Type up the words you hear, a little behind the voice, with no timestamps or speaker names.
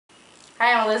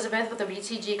Hi, I'm Elizabeth with the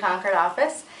BTG Concord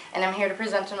office, and I'm here to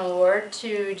present an award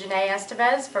to Janae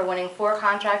Estevez for winning 4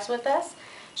 contracts with us.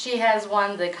 She has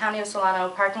won the County of Solano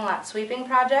Parking Lot Sweeping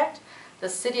Project, the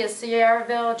City of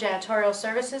Sierraville Janitorial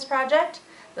Services Project,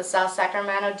 the South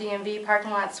Sacramento DMV Parking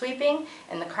Lot Sweeping,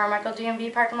 and the Carmichael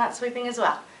DMV Parking Lot Sweeping as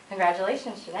well.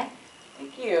 Congratulations, Janae.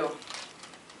 Thank you.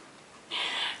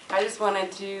 I just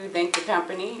wanted to thank the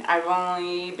company. I've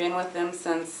only been with them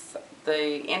since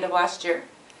the end of last year,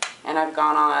 and I've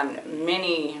gone on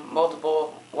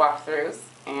multiple walkthroughs,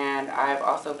 and I've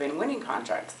also been winning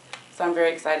contracts. So I'm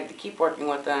very excited to keep working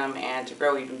with them and to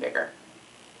grow even bigger.